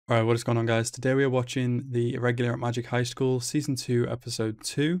Alright, what is going on, guys? Today we are watching the Irregular at Magic High School Season 2, Episode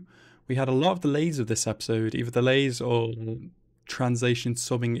 2. We had a lot of delays of this episode, either delays or translation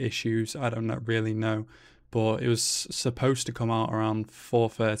subbing issues, I don't really know. But it was supposed to come out around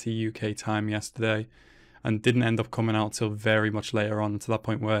 4:30 UK time yesterday and didn't end up coming out till very much later on, to that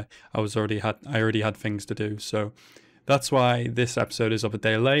point where I already had things to do. So that's why this episode is of a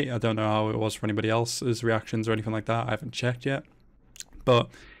day late. I don't know how it was for anybody else's reactions or anything like that. I haven't checked yet.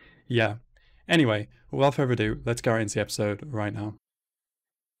 But yeah. Anyway, without further ado, let's get right into the episode right now.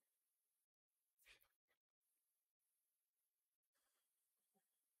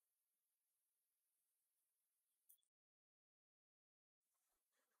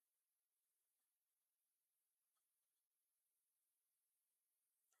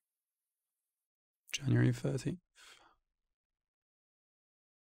 January 13th.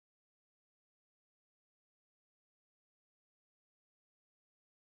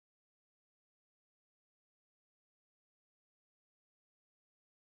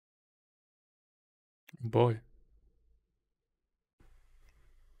 Boy.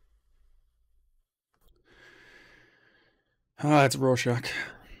 Ah, it's Rorschach.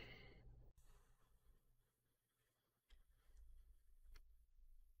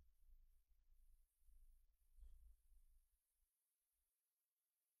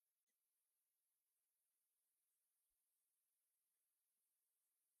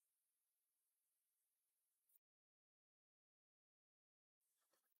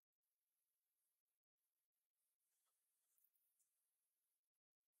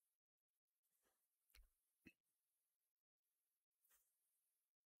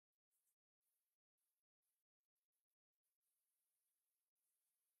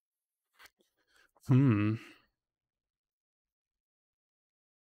 Hmm.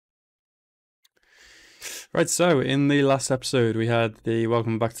 Right, so in the last episode, we had the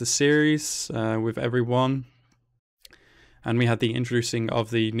welcome back to series with everyone, and we had the introducing of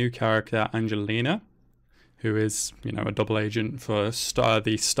the new character Angelina, who is, a double agent for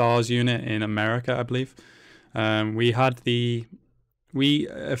the Stars unit in America, I believe. We had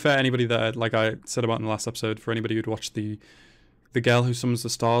for anybody that, like I said about in the last episode, for anybody who'd watched the Girl Who Summons the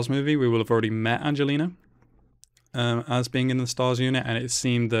Stars movie, we will have already met Angelina as being in the Stars unit, and it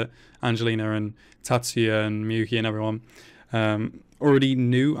seemed that Angelina and Tatsuya and Miyuki and everyone already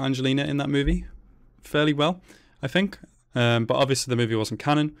knew Angelina in that movie fairly well, I think. But obviously the movie wasn't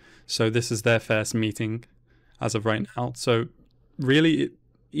canon, so this is their first meeting as of right now. So really,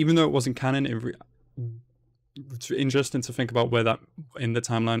 even though it wasn't canon, it's interesting to think about where in the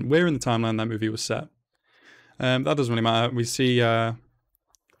timeline that movie was set. That doesn't really matter. We see the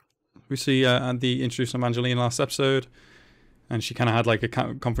introduction of Angelina last episode, and she kind of had like a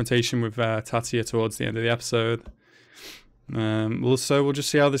confrontation with Tatsuya towards the end of the episode. We'll just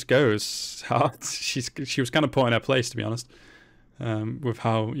see how this goes. She was kind of put in her place, to be honest, with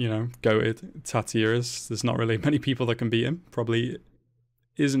how goated Tatsuya is. There's not really many people that can beat him. Probably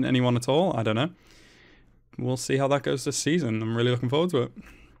isn't anyone at all. I don't know. We'll see how that goes this season. I'm really looking forward to it.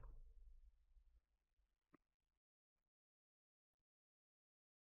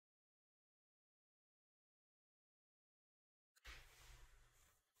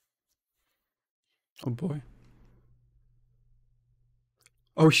 Oh boy.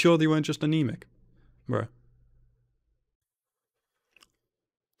 Oh, sure, they weren't just anemic, bro.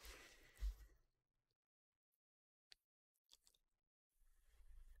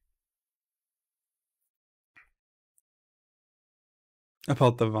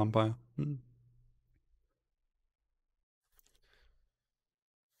 About the vampire.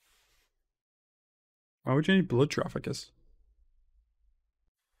 Why would you need blood traffickers?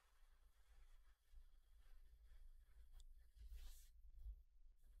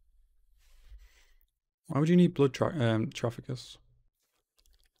 Why would you need blood traffickers?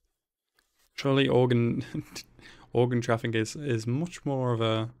 Surely organ organ trafficking is much more of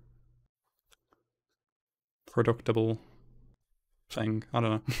a predictable thing. I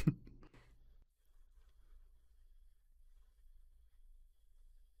don't know.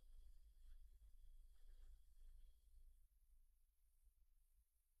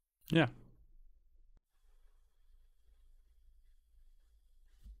 Yeah.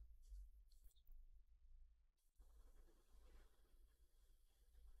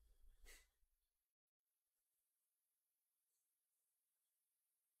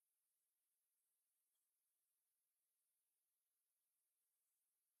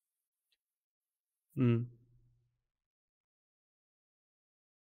 Mm.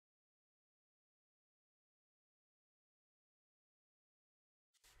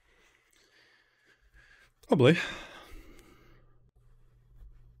 Probably.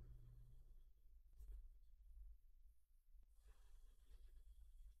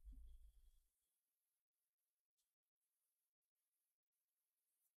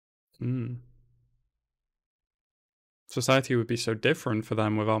 Mm. Society would be so different for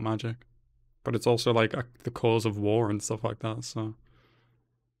them without magic. But it's also like the cause of war and stuff like that, so.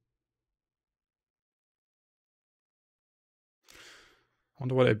 I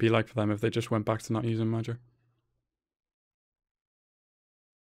wonder what it'd be like for them if they just went back to not using magic.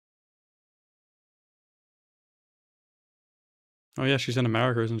 Oh yeah, she's in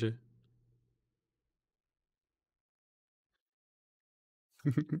America, isn't she?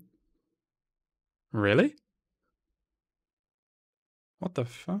 Really? What the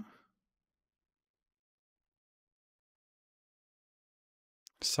fuck?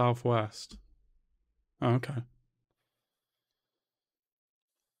 Southwest. Oh, okay.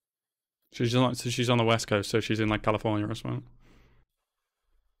 So she's on the West Coast, so she's in like California or something.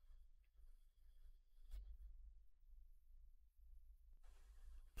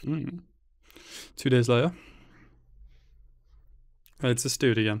 Mm. 2 days later, it's this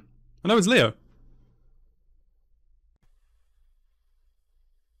dude again. Oh no, it's Leo.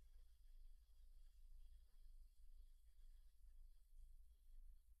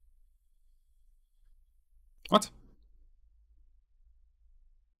 What?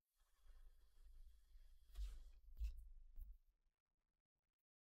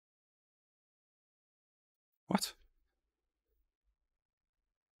 What?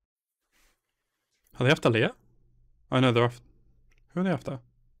 Are they after Leo? Oh no, they're off. Who are they after?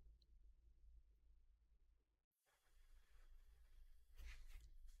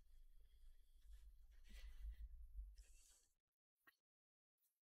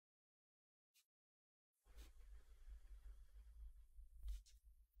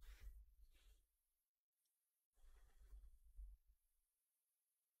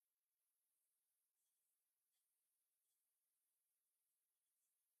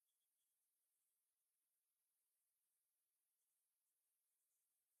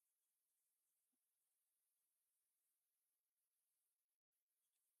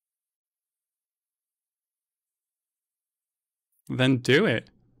 Then do it.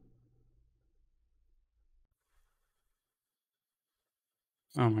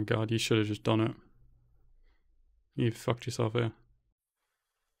 Oh my god, you should have just done it. You fucked yourself here.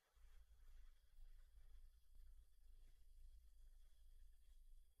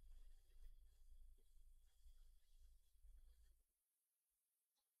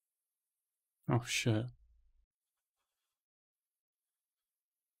 Oh shit.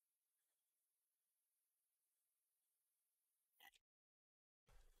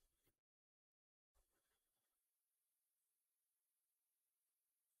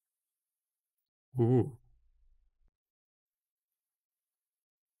 Ooh,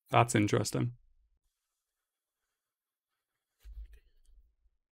 that's interesting.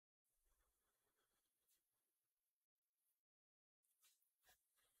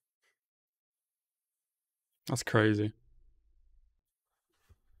 That's crazy.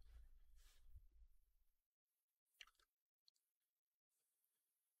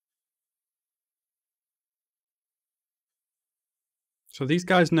 So these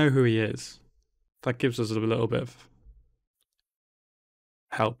guys know who he is. That gives us a little bit of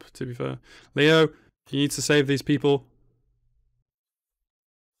help, to be fair. Leo, you need to save these people.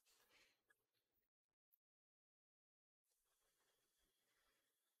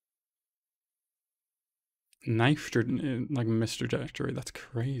 Knife, like Mr. Trajectory. That's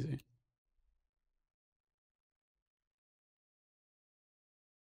crazy.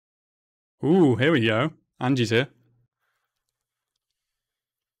 Ooh, here we go. Angie's here.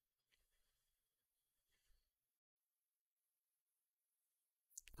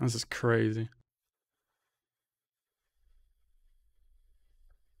 This is crazy.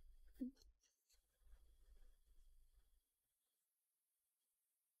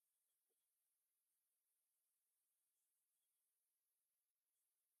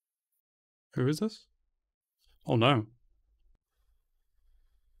 Who is this? Oh no.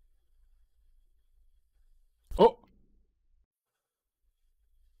 Oh.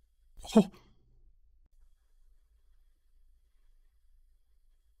 Oh.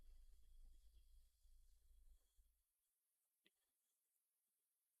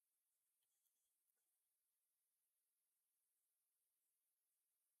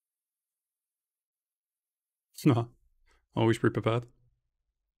 Always be prepared.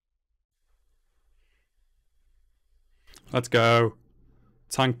 Let's go.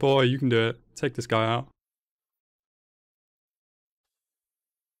 Tank boy, you can do it. Take this guy out.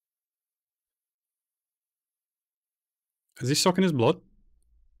 Is he sucking his blood?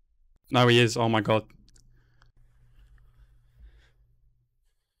 No, he is. Oh my god.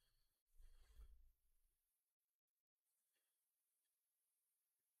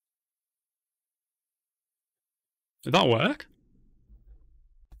 Did that work?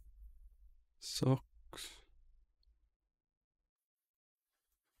 Sucks.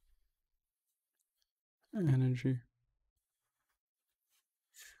 Energy.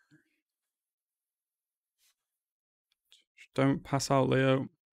 Don't pass out, Leo.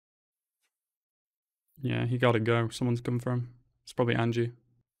 Yeah, he gotta go. Someone's come for him. It's probably Angie.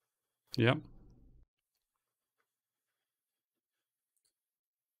 Yep.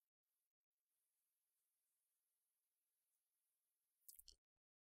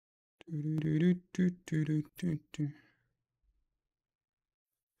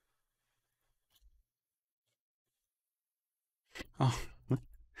 Oh,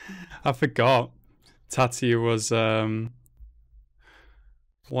 I forgot. Tatsuya was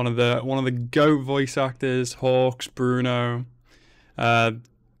one of the GOAT voice actors. Hawks, Bruno. Uh,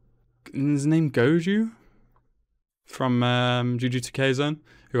 his name Goju from Jujutsu Kaisen,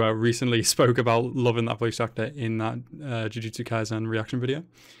 who I recently spoke about loving that voice actor in that Jujutsu Kaisen reaction video.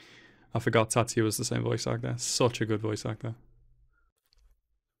 I forgot Tatsuya was the same voice actor. Such a good voice actor.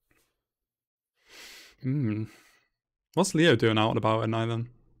 Hmm. What's Leo doing out and about at night then?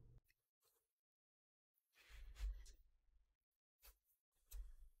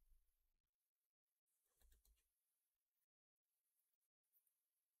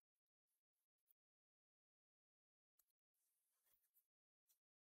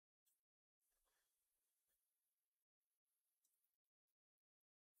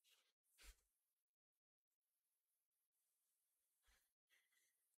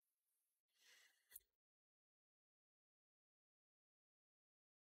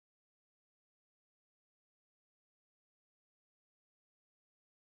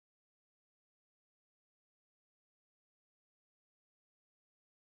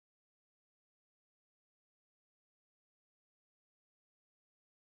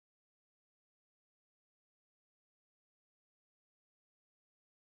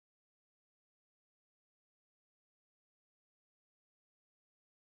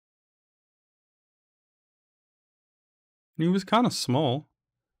 He was kind of small.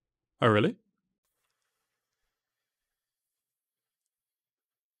 Oh, really?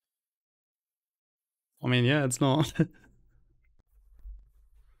 I mean, yeah, it's not.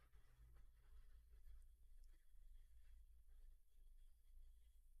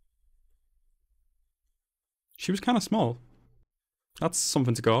 She was kind of small. That's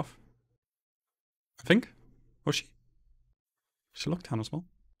something to go off. I think. Was she? She looked kind of small.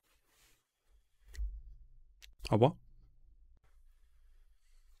 Oh, what?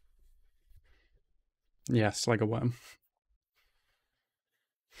 Yes, like a worm.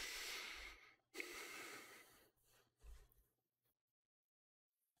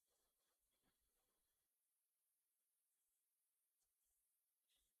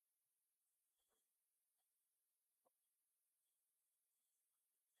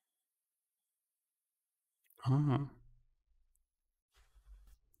 Ah,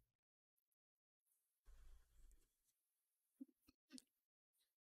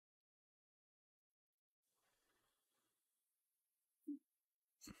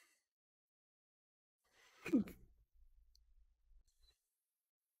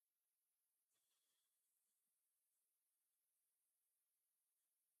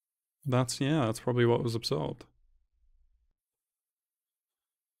 that's probably what was absorbed.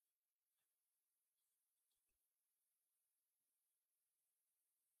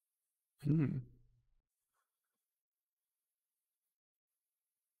 Hmm.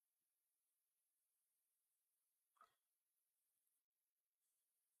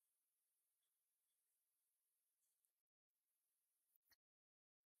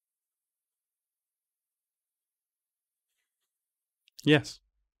 Yes,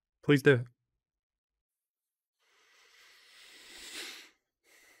 please do.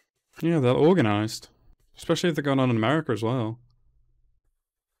 Yeah, they're organized, especially if they're going on in America as well.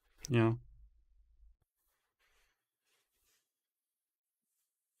 Yeah.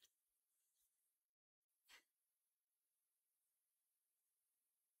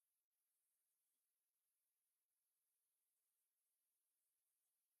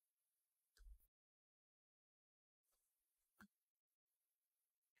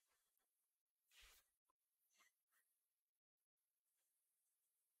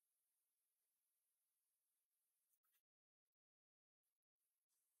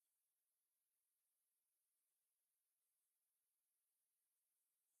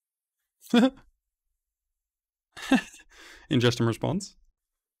 In just in response.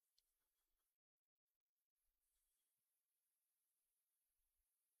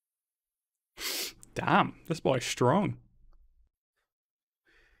 Damn, this boy's strong.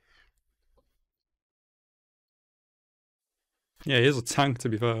 Yeah, he is a tank, to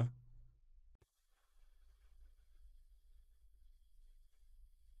be fair.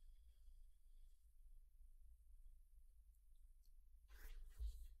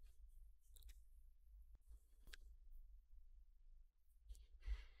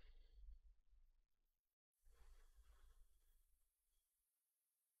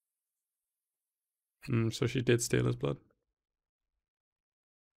 So she did steal his blood.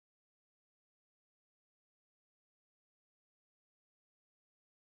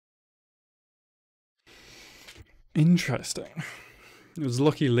 Interesting. It was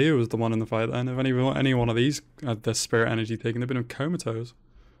lucky Leo was the one in the fight then. If any one of these had their spirit energy taken, they'd been comatose.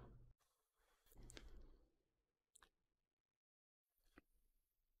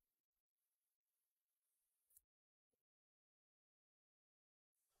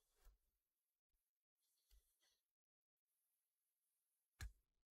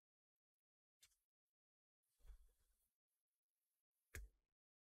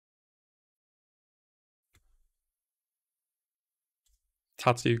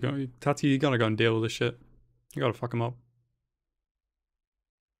 Tatsu, you gotta go and deal with this shit. You gotta fuck him up.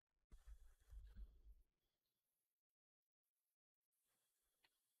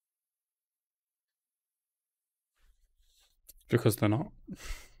 Because they're not.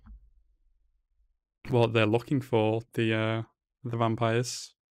 What they're looking for, the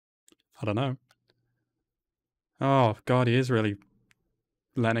vampires. I don't know. Oh god, he is really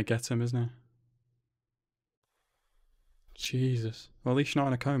letting it get him, isn't he? Jesus. Well, at least you're not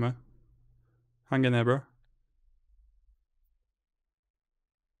in a coma. Hang in there, bro.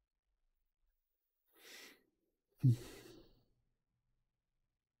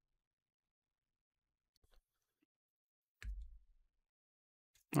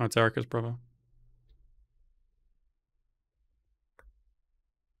 Oh, it's Erica's brother.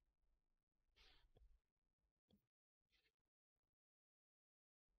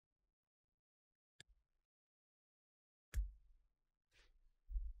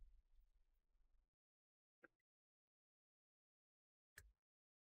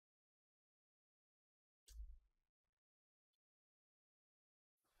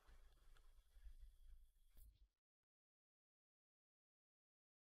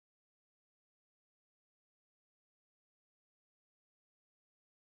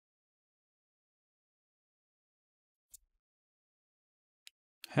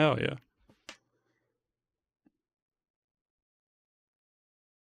 Hell yeah.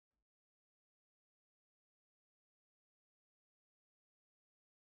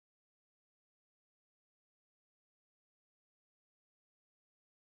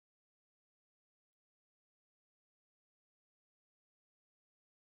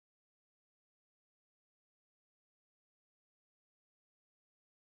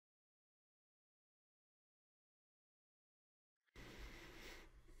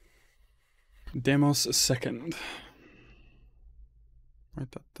 Demos second.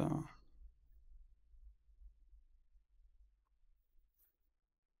 Write that down.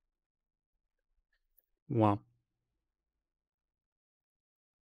 Wow.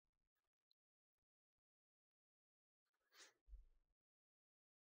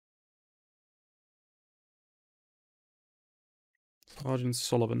 Sergeant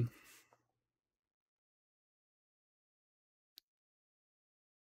Sullivan.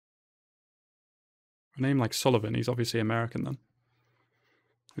 A name like Sullivan, he's obviously American then.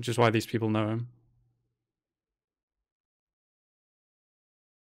 Which is why these people know him.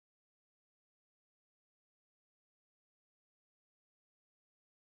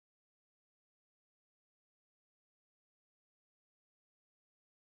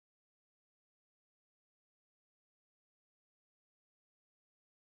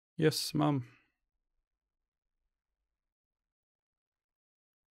 Yes, ma'am.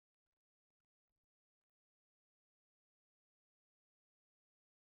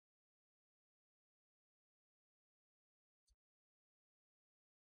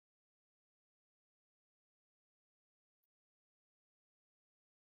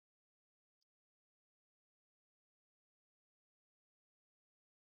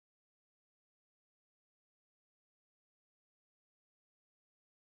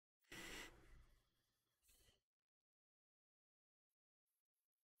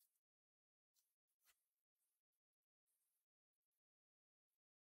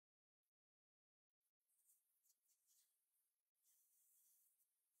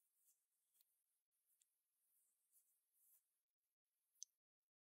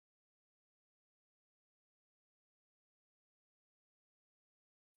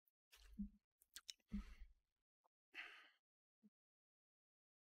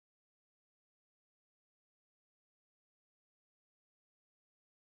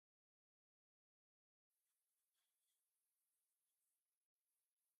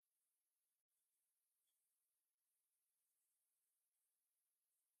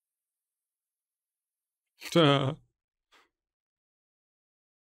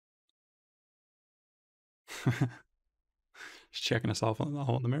 Just checking herself on the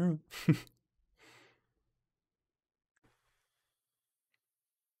hole in the mirror.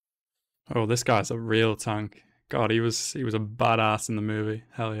 Oh, this guy's a real tank. God, he was a badass in the movie.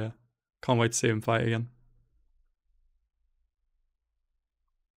 Hell yeah. Can't wait to see him fight again.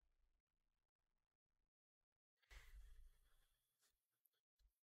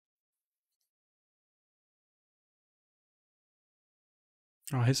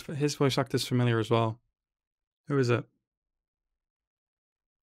 Oh, his voice actor's familiar as well. Who is it?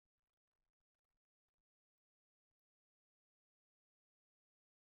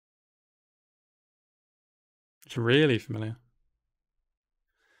 It's really familiar.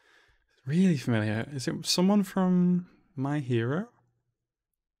 Really familiar. Is it someone from My Hero?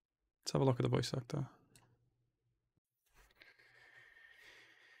 Let's have a look at the voice actor.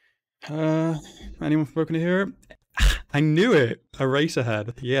 Uh, Anyone from Broken Hero? I knew it.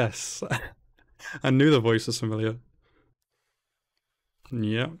 Eraserhead. Yes, I knew the voice was familiar.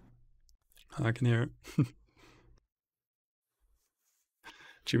 Yeah, I can hear it.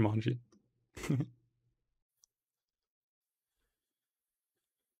 Jumanji.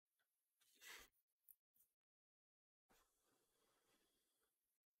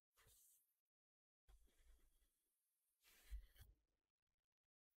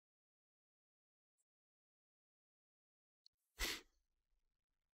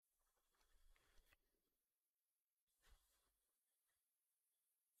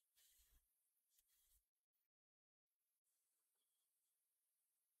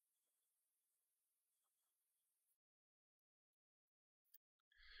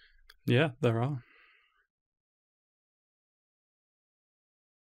 Yeah, there are.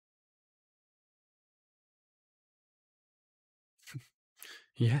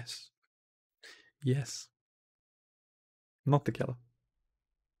 Yes, yes. Not the killer.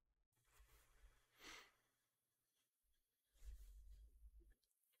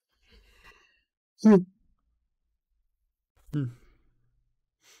 Mm. Mm.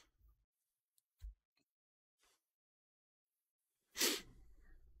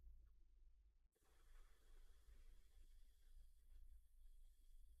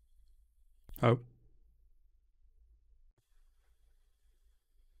 Oh,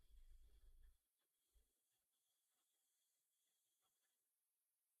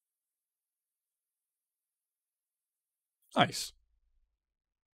 nice.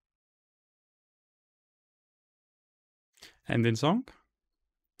 Ending song.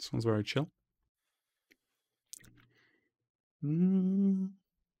 This one's very chill. Mm.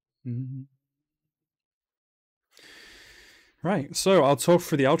 Mm. Right, so I'll talk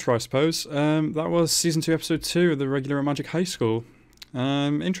for the outro, I suppose. That was season 2, episode 2 of the Regular Magic High School.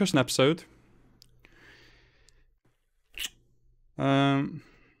 Interesting episode. Um,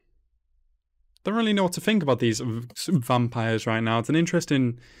 don't really know what to think about these vampires right now. It's an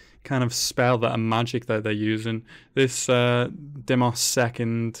interesting kind of spell that a magic that they're using. This Demos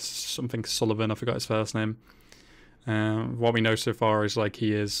second something Sullivan, I forgot his first name. What we know so far is like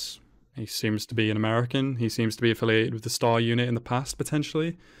he seems to be an American. He seems to be affiliated with the Star Unit in the past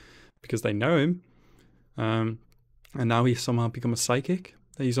potentially because they know him. And now he's somehow become a psychic.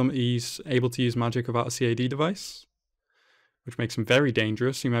 He's able to use magic without a CAD device, which makes him very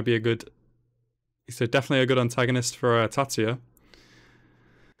dangerous. He might be he's definitely a good antagonist for Tatsuya.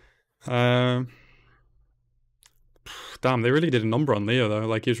 Um, Damn, they really did a number on Leo though.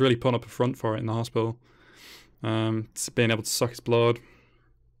 Like he was really putting up a front for it in the hospital. Being able to suck his blood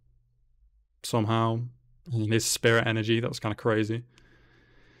somehow, and his spirit energy, that was kind of crazy.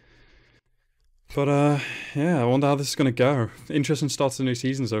 But yeah, I wonder how this is gonna go. Interesting start to the new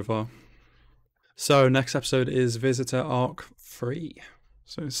season so far. So next episode is Visitor Arc 3.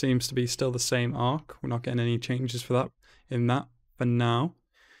 So it seems to be still the same arc. We're not getting any changes for that for now.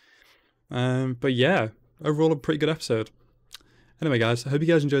 But yeah, overall a pretty good episode. Anyway, guys, I hope you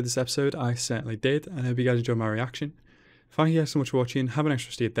guys enjoyed this episode. I certainly did, and I hope you guys enjoyed my reaction. Thank you guys so much for watching. Have an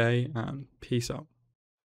extra day, and peace out.